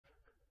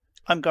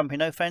I'm Grumpy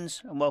No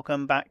Friends and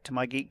welcome back to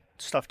my Geek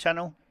Stuff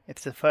channel. If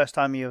it's the first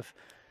time you've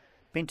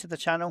been to the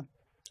channel,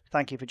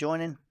 thank you for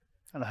joining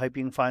and I hope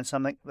you can find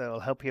something that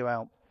will help you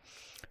out.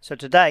 So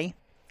today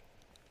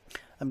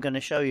I'm going to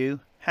show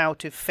you how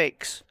to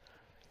fix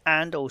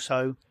and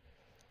also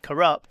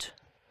corrupt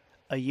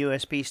a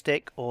USB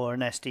stick or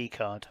an SD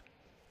card.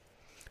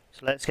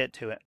 So let's get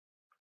to it.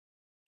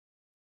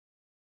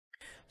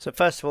 So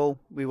first of all,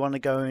 we want to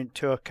go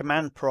into a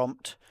command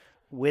prompt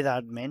with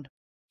admin.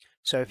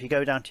 So if you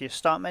go down to your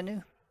start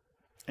menu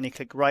and you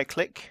click right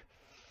click,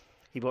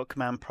 you've got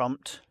command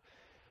prompt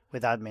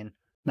with admin.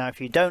 Now if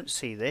you don't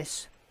see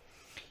this,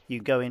 you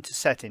go into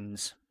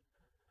settings,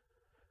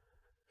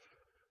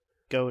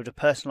 go to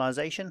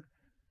personalization,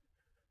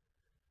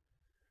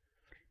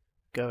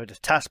 go to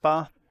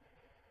taskbar,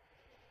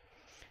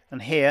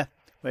 and here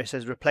where it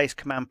says replace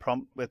command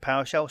prompt with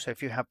PowerShell, so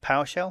if you have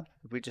PowerShell,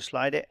 if we just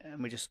slide it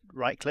and we just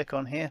right click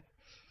on here,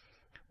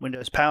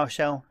 Windows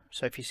PowerShell,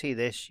 so if you see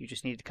this you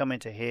just need to come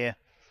into here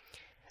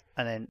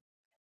and then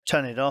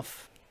turn it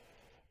off,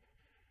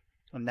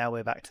 and now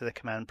we're back to the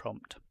command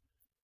prompt,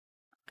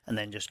 and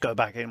then just go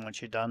back in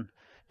once you're done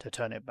to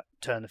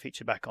turn the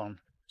feature back on.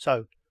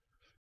 So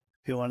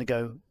if you want to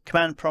go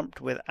command prompt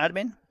with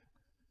admin,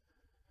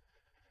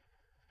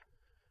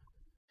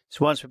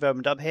 so once we've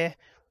opened up here,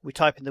 we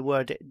type in the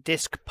word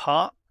disk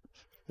part.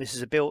 This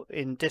is a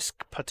built-in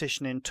disk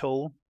partitioning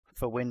tool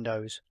for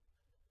Windows.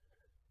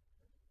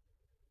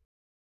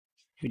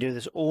 We do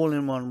this all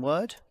in one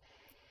word.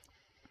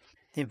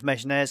 The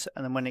information there's,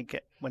 and then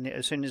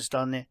as soon as it's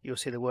done, you'll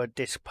see the word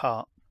disk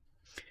part.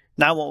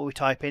 Now what we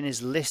type in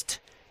is list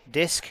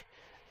disk,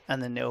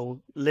 and then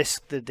it'll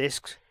list the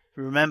disks.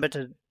 Remember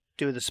to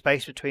do the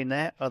space between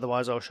there,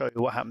 otherwise I'll show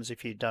you what happens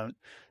if you don't.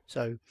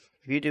 So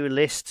if you do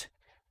list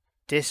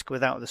disk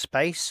without the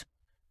space,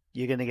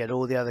 you're going to get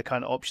all the other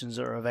kind of options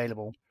that are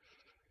available.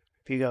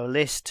 If you go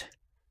list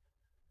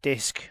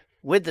disk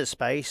with the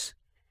space,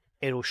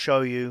 it'll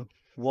show you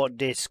what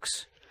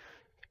disks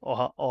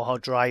or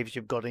hard drives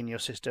you've got in your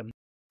system.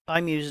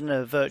 I'm using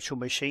a virtual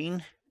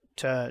machine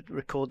to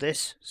record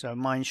this, so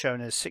mine's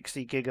shown as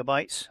 60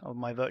 gigabytes of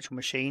my virtual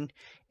machine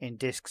in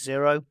disk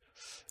 0,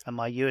 and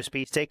my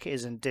USB stick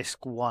is in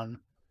disk 1.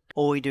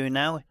 All we do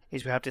now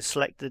is we have to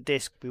select the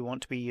disk we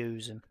want to be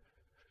using.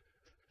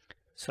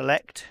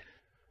 Select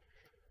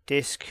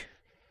disk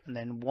and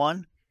then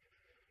 1.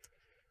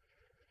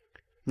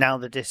 Now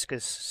the disk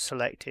is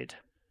selected.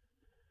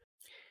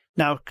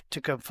 Now to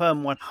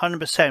confirm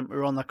 100%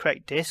 we're on the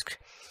correct disk,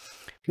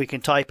 we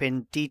can type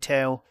in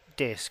detail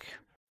disk.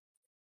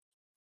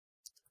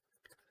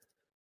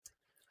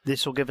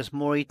 This will give us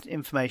more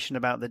information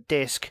about the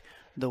disk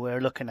that we're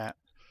looking at.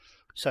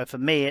 So for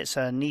me it's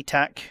a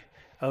NETAC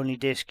only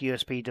disk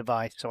USB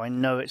device, so I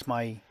know it's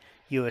my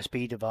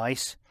USB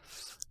device,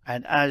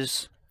 and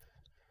as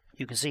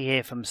you can see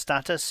here from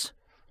status,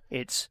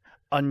 it's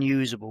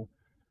unusable.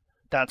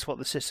 That's what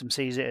the system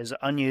sees it as,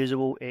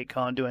 unusable. It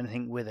can't do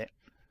anything with it.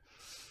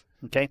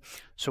 Okay,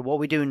 so what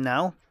we do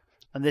now,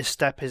 and this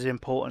step is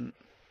important,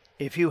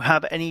 if you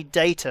have any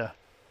data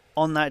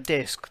on that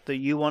disk that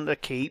you want to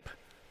keep,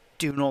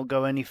 do not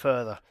go any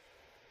further.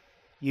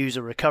 Use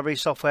a recovery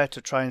software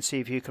to try and see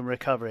if you can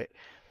recover it,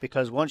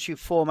 because once you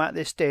format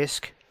this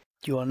disk,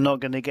 you are not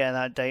going to get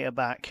that data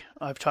back.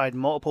 I've tried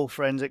multiple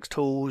forensics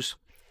tools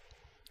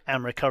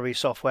and recovery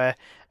software,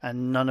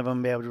 and none of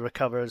them be able to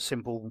recover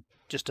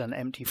just an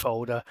empty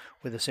folder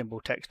with a simple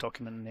text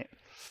document in it.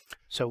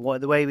 So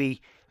the way we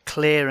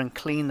clear and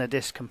clean the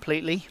disk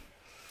completely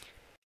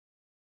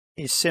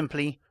is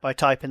simply by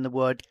typing the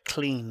word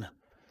clean.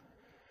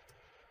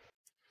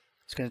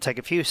 It's going to take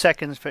a few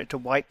seconds for it to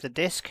wipe the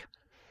disk,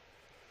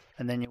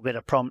 and then you'll get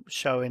a prompt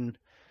showing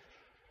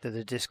that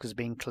the disk has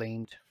been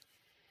cleaned.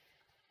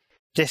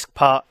 Disk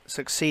part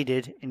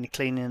succeeded in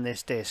cleaning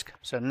this disk,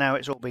 so now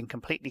it's all been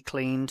completely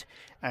cleaned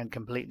and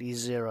completely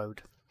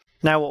zeroed.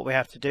 Now what we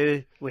have to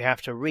do, we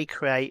have to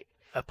recreate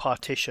a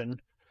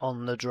partition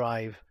on the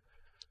drive.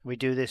 We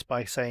do this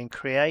by saying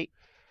create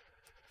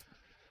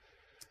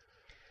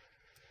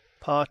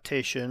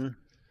partition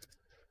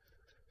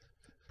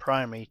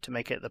primary to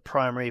make it the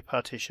primary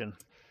partition.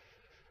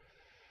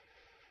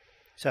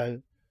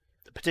 So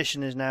the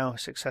partition is now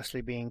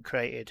successfully being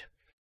created.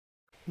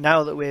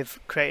 Now that we've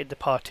created the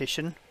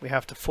partition, we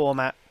have to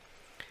format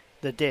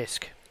the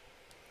disk.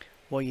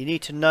 What you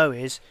need to know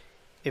is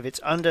if it's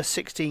under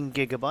 16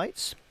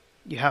 gigabytes,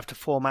 you have to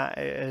format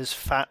it as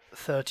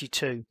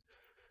FAT32.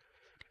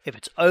 If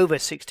it's over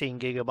 16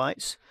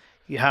 gigabytes,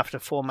 you have to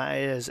format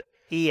it as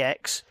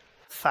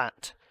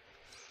EX-FAT.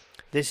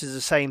 This is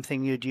the same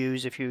thing you'd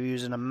use if you were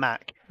using a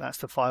Mac. That's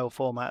the file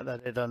format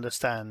that it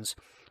understands.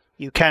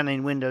 You can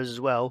in Windows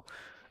as well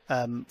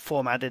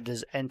format it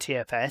as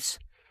NTFS,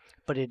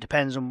 but it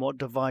depends on what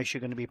device you're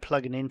going to be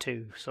plugging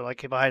into. So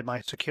like if I had my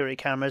security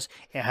cameras,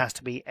 it has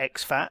to be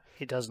exFAT.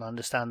 It doesn't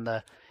understand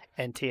the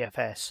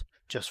NTFS,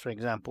 just for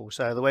example.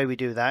 So the way we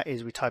do that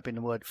is we type in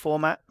the word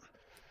format,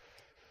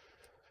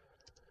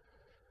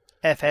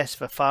 FS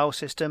for file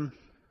system,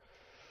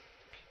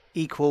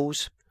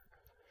 equals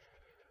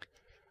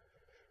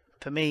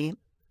For me,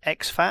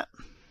 exFAT,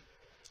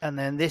 and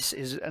then this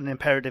is an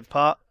imperative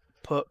part,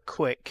 put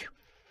quick.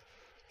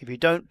 If you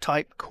don't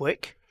type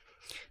quick,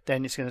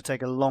 then it's going to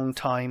take a long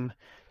time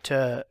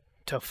to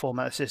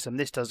format the system.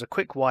 This does a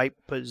quick wipe,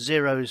 put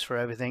zeros for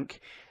everything,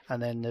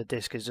 and then the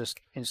disk is just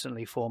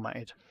instantly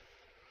formatted.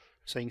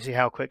 So you can see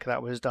how quick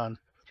that was done.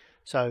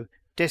 So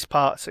disk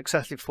part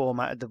successfully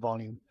formatted the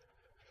volume.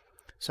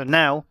 So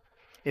now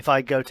if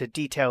I go to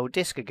detail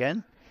disk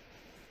again,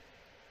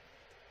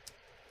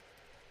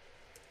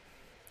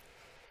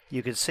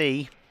 you can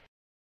see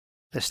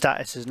the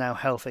status is now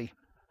healthy.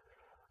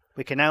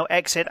 We can now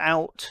exit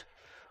out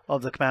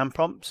of the command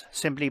prompt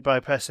simply by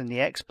pressing the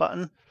X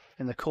button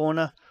in the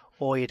corner,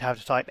 or you'd have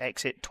to type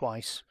exit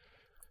twice.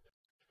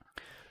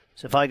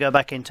 So if I go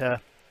back into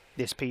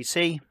this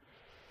PC,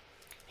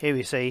 here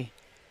we see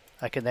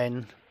I can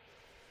then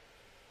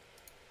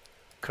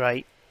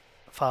create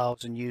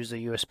files and use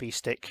the USB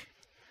stick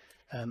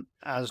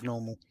as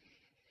normal.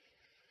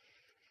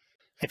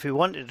 If we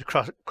wanted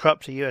to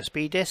corrupt a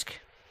USB disk,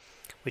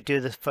 we do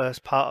the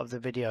first part of the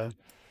video.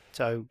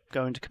 So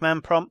go into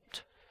command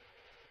prompt,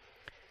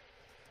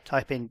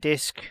 type in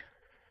disk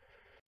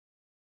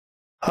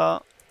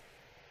part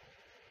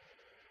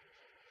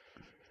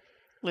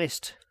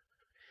list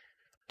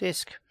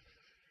disk,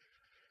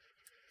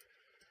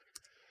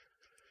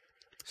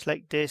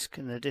 select disk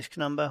and the disk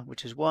number,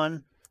 which is 1,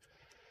 and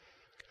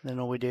then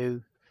all we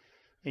do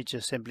is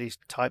just simply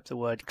type the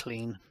word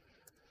clean.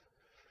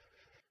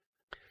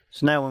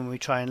 So now when we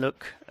try and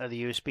look at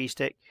the USB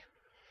stick,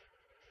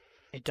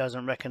 it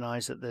doesn't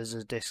recognize that there's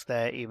a disk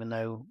there, even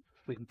though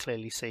we can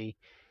clearly see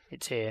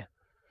it's here.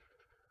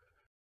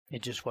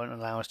 It just won't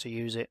allow us to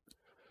use it.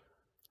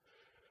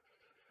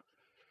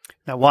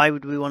 Now why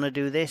would we want to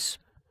do this?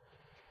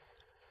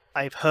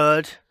 I've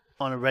heard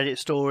on Reddit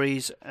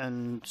stories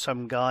and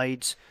some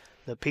guides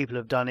that people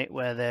have done it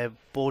where they've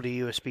bought a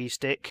USB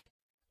stick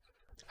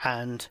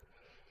and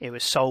it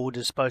was sold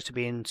as supposed to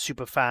be in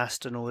super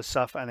fast and all this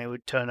stuff, and it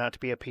would turn out to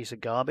be a piece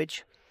of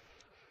garbage,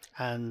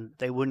 and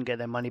they wouldn't get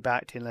their money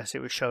back unless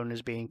it was shown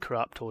as being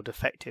corrupt or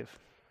defective.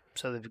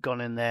 So they've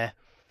gone in there,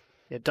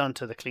 they've done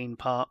to the clean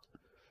part,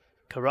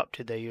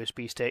 corrupted their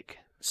USB stick,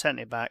 sent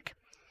it back.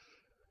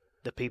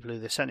 The people who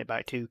they sent it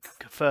back to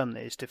confirmed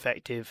that it's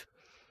defective,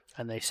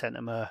 and they sent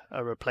them a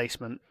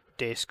replacement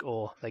disk,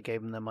 or they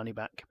gave them their money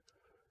back.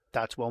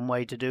 That's one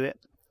way to do it.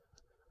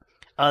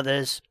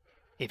 Others,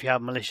 if you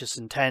have malicious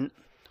intent,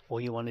 or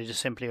you want to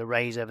just simply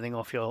erase everything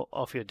off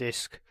your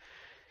disk,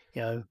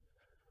 you know,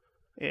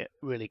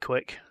 really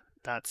quick,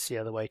 that's the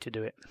other way to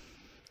do it.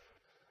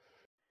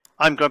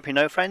 I'm Grumpy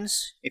No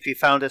Friends. If you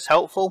found this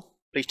helpful,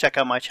 please check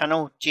out my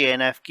channel,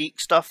 GNF Geek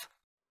Stuff,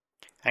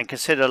 and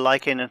consider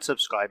liking and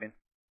subscribing.